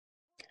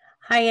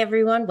Hi,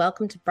 everyone.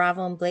 Welcome to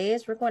Bravo and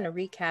Blaze. We're going to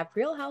recap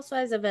Real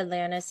Housewives of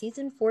Atlanta,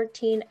 Season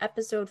 14,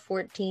 Episode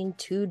 14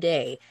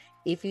 today.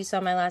 If you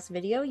saw my last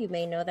video, you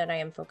may know that I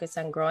am focused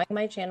on growing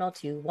my channel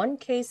to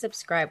 1K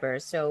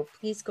subscribers. So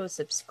please go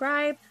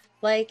subscribe,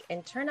 like,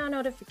 and turn on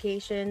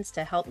notifications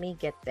to help me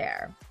get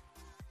there.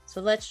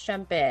 So let's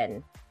jump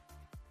in.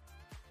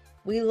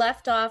 We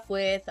left off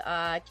with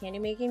Candy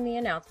making the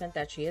announcement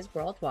that she is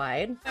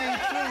worldwide.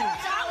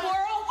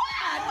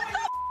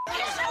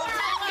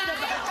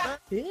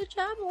 Good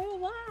job,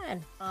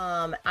 worldwide.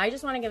 I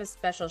just want to give a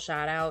special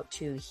shout out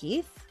to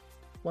Heath,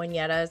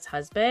 Juanita's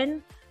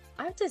husband.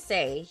 I have to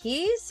say,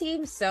 he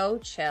seems so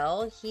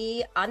chill.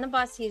 On the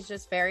bus, he's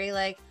just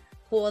very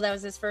cool. That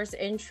was his first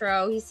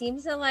intro. He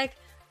seems to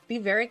be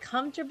very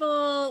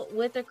comfortable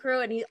with the crew,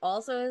 and he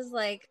also is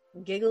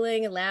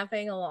giggling and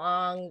laughing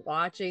along,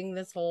 watching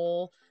this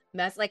whole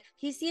mess.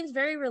 He seems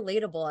very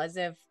relatable, as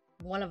if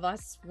one of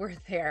us were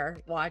there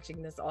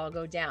watching this all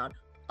go down.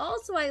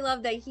 Also, I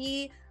love that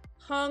he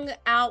hung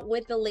out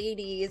with the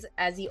ladies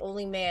as the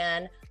only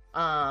man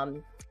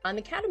on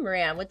the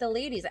catamaran with the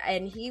ladies,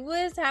 and he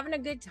was having a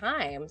good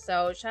time.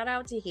 So shout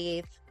out to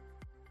Heath.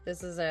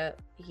 This is a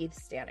Heath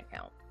stan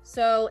account.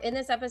 So in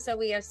this episode,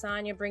 we have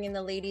Sonya bringing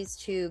the ladies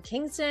to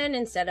Kingston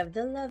instead of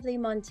the lovely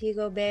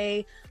Montego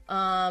Bay,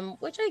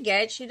 which I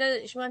get. She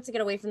wants to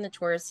get away from the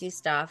touristy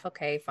stuff.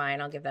 Okay,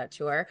 fine, I'll give that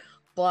to her.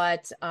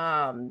 But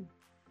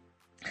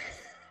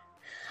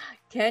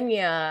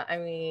Kenya, I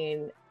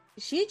mean,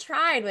 she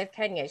tried with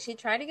Kenya. She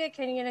tried to get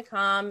Kenya to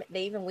come.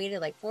 They even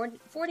waited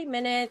 40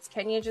 minutes.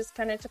 Kenya just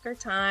kind of took her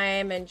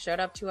time and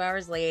showed up 2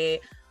 hours late.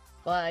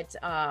 But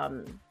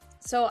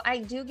so I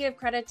do give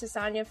credit to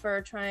Sonya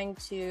for trying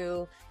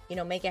to,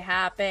 make it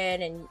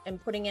happen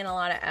and putting in a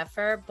lot of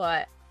effort.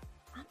 But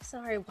I'm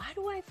sorry, why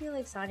do I feel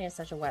like Sonya is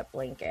such a wet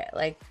blanket?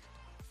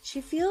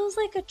 She feels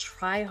like a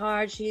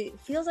try-hard. She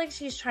feels like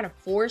she's trying to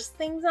force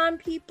things on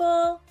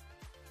people.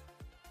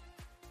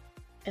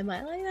 Am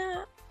I like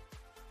that?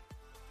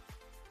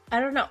 I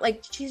don't know.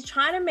 She's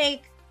trying to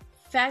make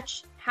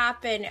fetch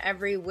happen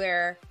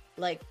everywhere,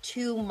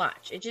 too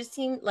much. It just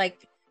seemed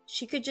like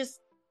she could just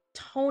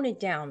tone it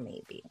down,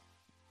 maybe.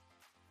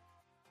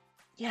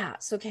 Yeah,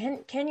 so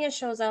Kenya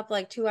shows up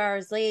 2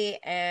 hours late,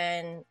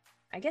 and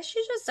I guess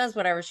she just does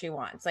whatever she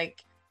wants.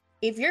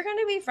 If you're going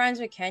to be friends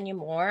with Kenya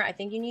more, I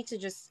think you need to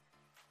just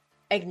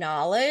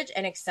acknowledge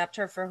and accept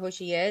her for who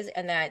she is,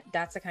 and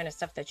that's the kind of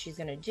stuff that she's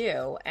going to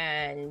do.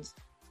 And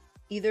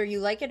either you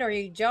like it or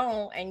you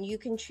don't, and you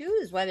can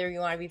choose whether you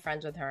want to be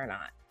friends with her or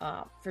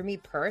not. For me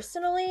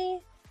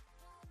personally,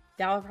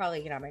 that would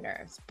probably get on my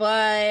nerves.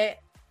 But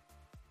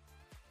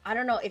I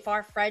don't know, if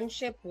our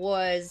friendship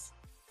was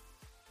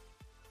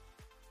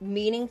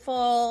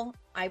meaningful,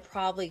 I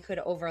probably could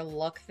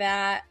overlook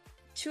that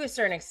to a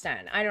certain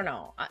extent. I don't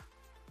know.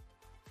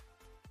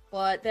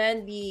 But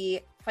then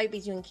the fight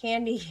between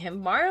Candy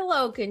and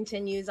Marlo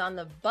continues on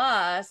the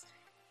bus,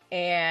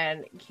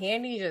 and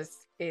Candy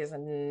just is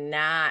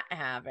not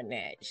having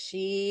it.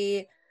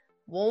 She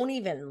won't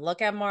even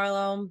look at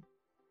Marlo.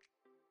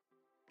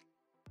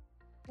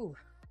 Ooh,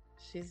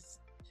 she's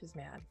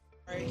mad.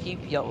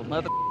 Keep your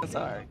mother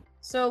sorry.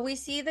 So we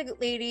see the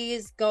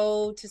ladies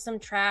go to some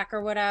track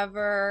or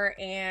whatever,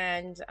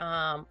 and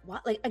why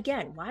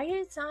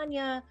did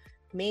Sonya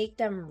make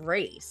them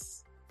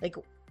race?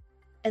 What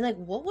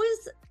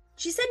was,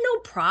 she said no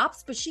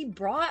props, but she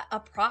brought a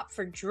prop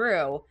for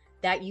Drew,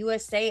 that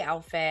USA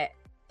outfit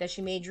that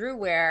she made Drew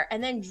wear,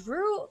 and then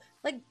Drew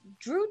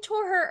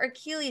tore her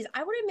Achilles.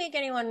 I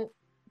wouldn't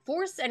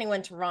force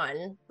anyone to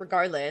run,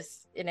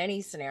 regardless, in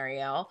any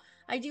scenario.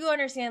 I do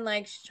understand,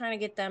 she's trying to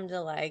get them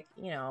to,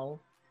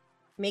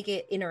 make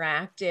it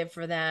interactive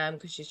for them,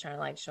 because she's trying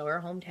to, show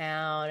her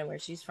hometown and where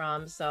she's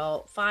from.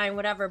 So, fine,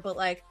 whatever. But,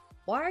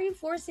 why are you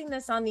forcing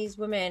this on these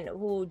women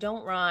who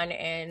don't run?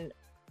 And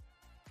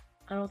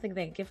I don't think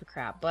they give a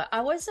crap. But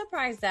I was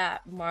surprised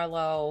that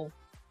Marlo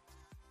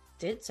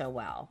did so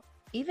well,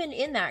 even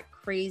in that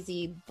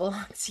crazy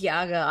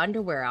Balenciaga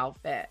underwear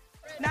outfit.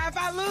 Now, if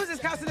I lose, it's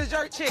costing the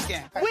jerk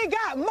chicken. We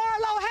got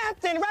Marlo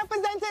Hampton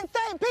representing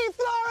St. Pete,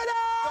 Florida.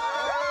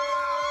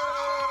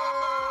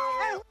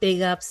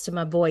 Big ups to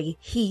my boy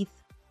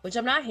Heath, which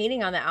I'm not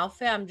hating on the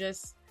outfit. I'm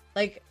just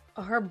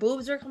her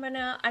boobs are coming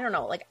out. I don't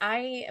know.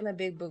 I am a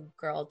big boob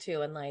girl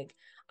too, and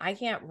I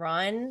can't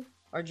run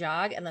or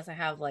jog unless I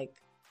have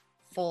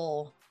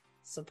full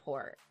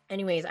support.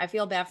 Anyways, I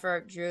feel bad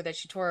for Drew that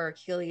she tore her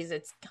Achilles.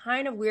 It's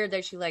kind of weird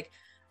that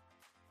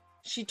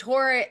she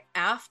tore it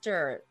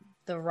after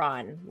the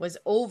run was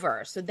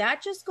over. So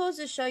that just goes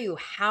to show you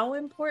how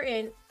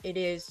important it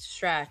is to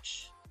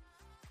stretch.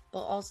 But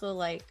also,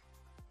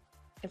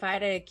 if I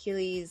had an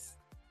Achilles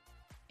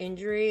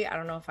injury, I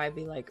don't know if I'd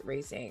be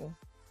racing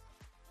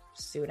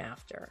soon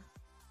after.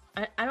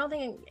 I don't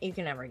think you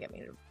can ever get me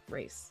to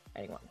race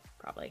anyone,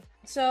 probably.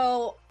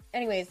 So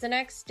anyways, the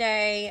next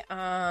day,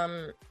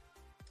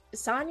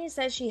 Sonya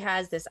says she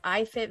has this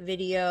iFit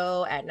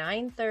video at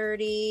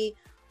 9:30,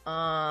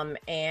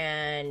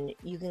 and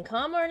you can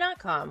come or not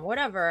come,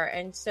 whatever.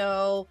 And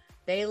so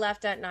they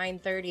left at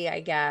 9:30, I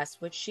guess,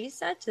 which she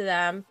said to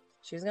them,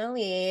 She was gonna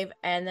leave,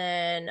 and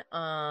then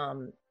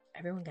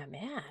everyone got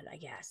mad, I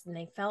guess, and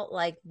they felt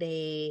like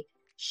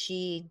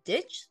she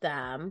ditched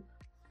them.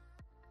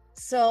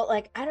 So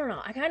like, I don't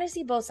know. I kind of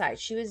see both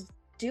sides. She was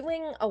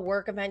doing a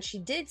work event. She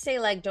did say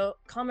like, don't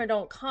come or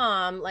don't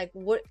come. Like,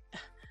 what?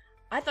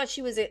 I thought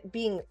she was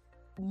being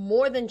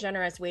more than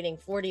generous, waiting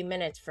 40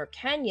 minutes for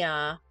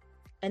Kenya.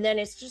 And then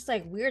it's just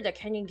like weird that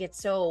Kenya gets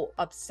so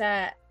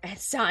upset at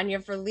Sonia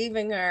for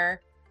leaving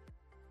her.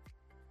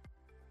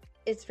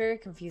 It's very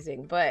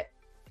confusing, but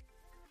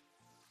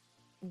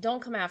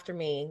don't come after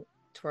me,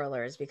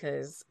 twirlers,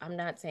 because I'm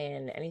not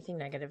saying anything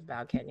negative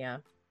about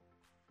Kenya.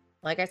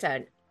 Like I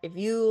said, if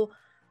you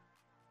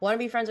want to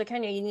be friends with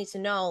Kenya, you need to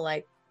know,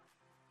 like,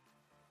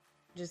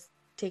 just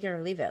take it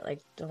or leave it.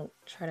 Like, don't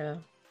try to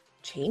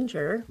change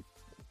her.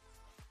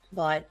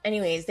 But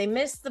anyways, they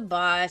missed the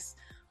bus.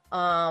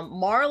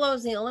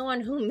 Marlo's the only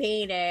one who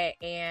made it,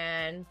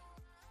 and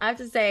I have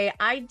to say,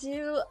 I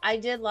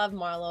did love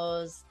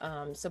Marlo's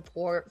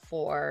support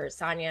for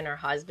Sonia and her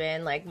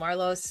husband. Like,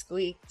 Marlo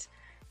squeaked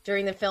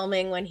during the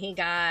filming when he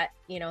got,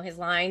 his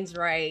lines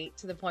right,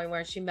 to the point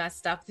where she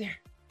messed up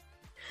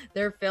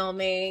their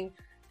filming.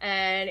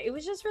 And it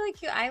was just really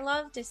cute. I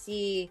love to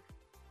see,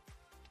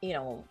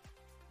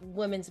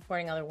 women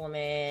supporting other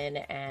women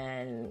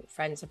and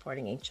friends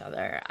supporting each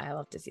other. I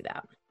love to see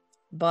that.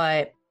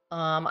 But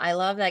I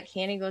love that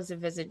Candy goes to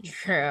visit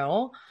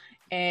Drew,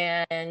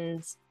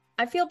 and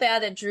I feel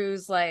bad that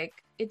Drew's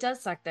like, it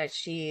does suck that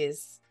she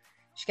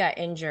got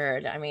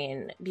injured. I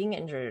mean, being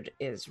injured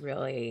is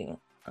really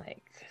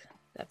like,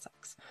 that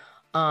sucks.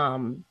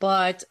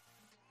 But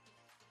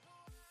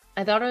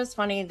I thought it was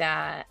funny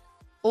that,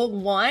 well,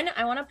 one,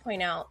 I want to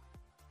point out,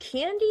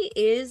 Candy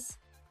is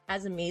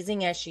as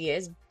amazing as she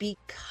is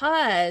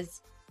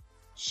because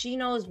she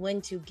knows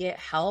when to get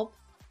help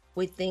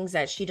with things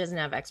that she doesn't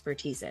have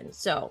expertise in.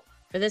 So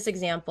for this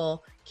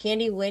example,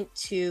 Candy went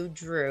to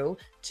Drew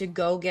to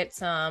go get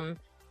some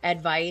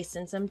advice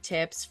and some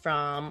tips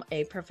from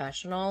a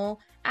professional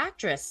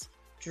actress.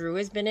 Drew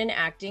has been in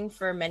acting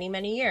for many,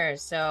 many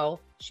years. So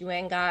she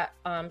went and got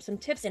some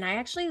tips. And I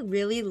actually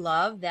really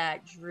love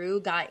that Drew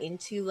got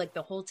into like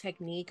the whole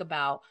technique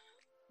about,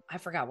 I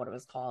forgot what it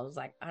was called. It was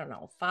like, I don't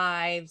know,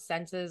 5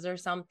 senses or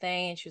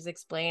something. And she was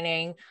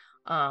explaining,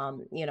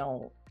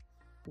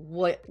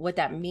 what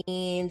that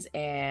means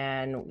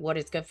and what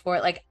it's good for.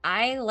 Like,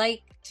 I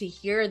like to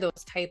hear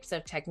those types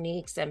of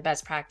techniques and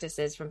best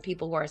practices from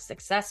people who are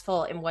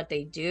successful in what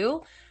they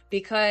do,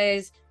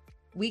 because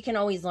we can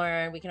always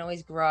learn, we can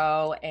always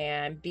grow.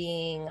 And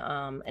being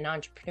an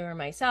entrepreneur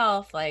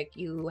myself, like,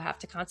 you have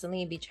to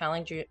constantly be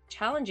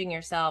challenging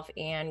yourself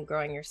and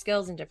growing your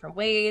skills in different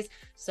ways.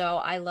 So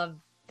I love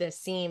this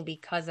scene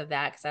because of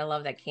that, because I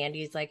love that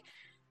Candy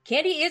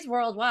is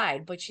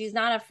worldwide, but she's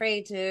not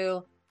afraid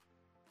to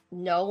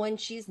know when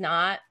she's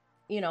not,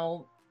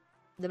 the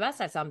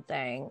best at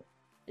something.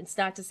 It's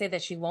not to say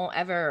that she won't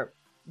ever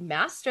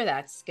master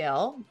that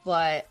skill,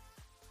 but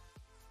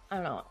I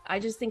don't know. I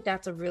just think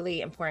that's a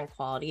really important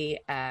quality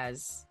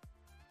as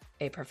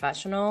a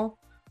professional,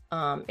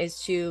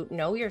 is to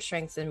know your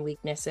strengths and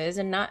weaknesses,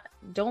 and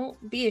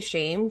don't be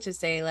ashamed to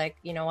say, like,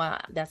 you know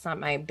what, that's not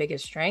my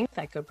biggest strength.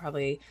 I could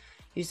probably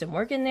use some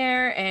work in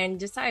there, and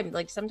decide,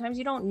 like, sometimes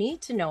you don't need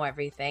to know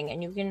everything,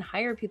 and you can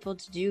hire people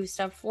to do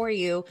stuff for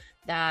you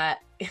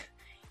that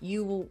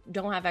you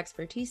don't have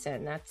expertise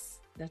in.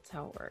 That's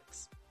how it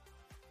works.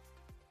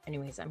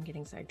 Anyways, I'm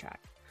getting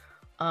sidetracked.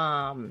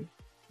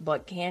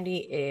 But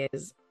Candy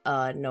is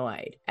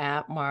annoyed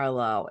at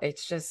Marlo.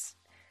 It's just,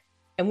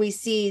 and we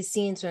see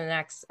scenes from the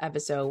next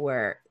episode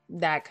where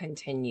that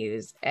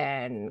continues,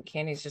 and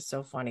Candy's just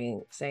so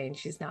funny, saying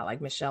she's not like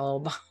Michelle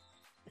Obama.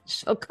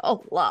 She'll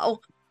go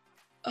low.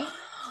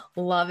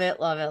 Love it,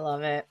 love it,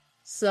 love it.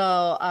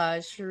 So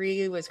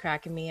Cherie was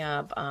cracking me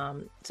up.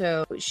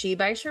 So She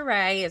by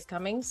Sheree is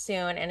coming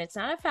soon, and it's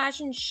not a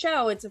fashion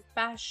show, it's a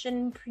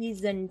fashion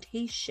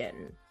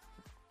presentation.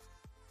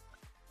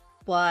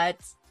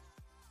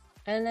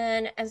 And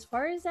then as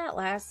far as that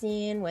last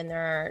scene when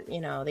they're,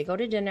 they go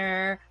to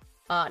dinner,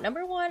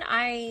 number one,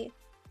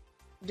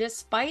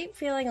 despite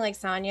feeling like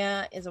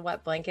Sonia is a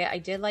wet blanket, I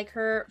did like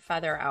her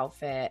feather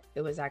outfit.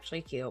 It was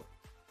actually cute.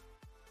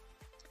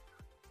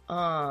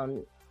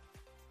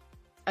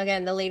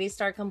 Again, the ladies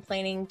start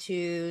complaining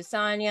to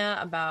Sonia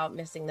about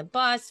missing the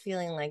bus,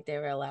 feeling like they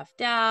were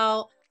left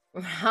out.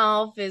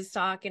 Ralph is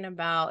talking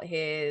about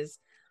his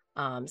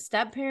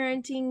step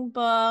parenting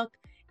book,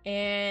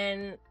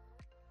 and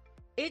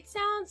it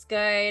sounds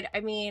good.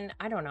 I mean,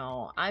 I don't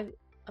know.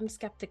 I'm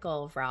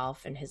skeptical of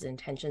Ralph and his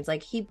intentions.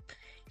 Like, he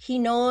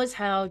knows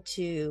how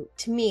to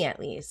me at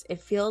least, it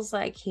feels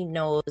like he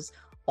knows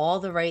all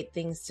the right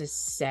things to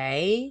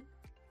say,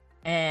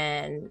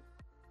 and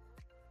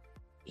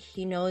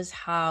he knows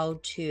how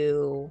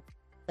to,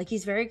 like,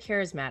 he's very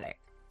charismatic,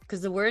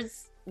 because the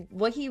words,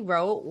 what he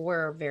wrote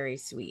were very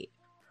sweet,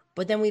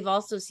 but then we've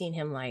also seen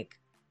him like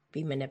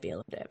be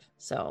manipulative.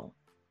 So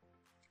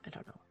I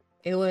don't know.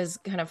 It was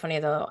kind of funny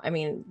though. I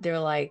mean, they're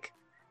like,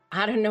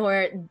 out of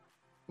nowhere,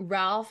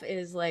 Ralph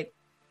is like,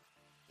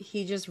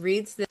 he just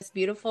reads this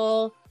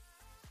beautiful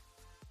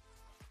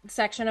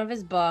section of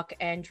his book,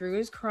 and Drew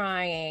is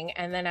crying,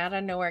 and then out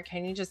of nowhere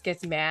Kenya just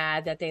gets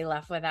mad that they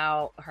left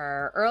without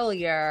her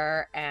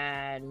earlier,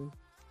 and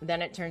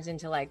then it turns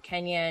into like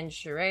Kenya and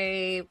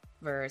Sheree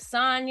versus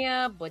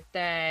Sonya, but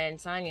then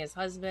Sonya's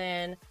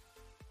husband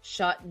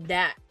shut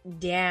that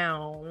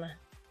down.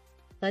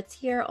 Let's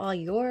hear all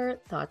your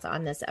thoughts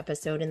on this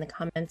episode in the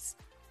comments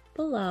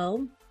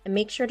below, and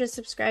make sure to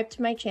subscribe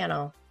to my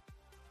channel.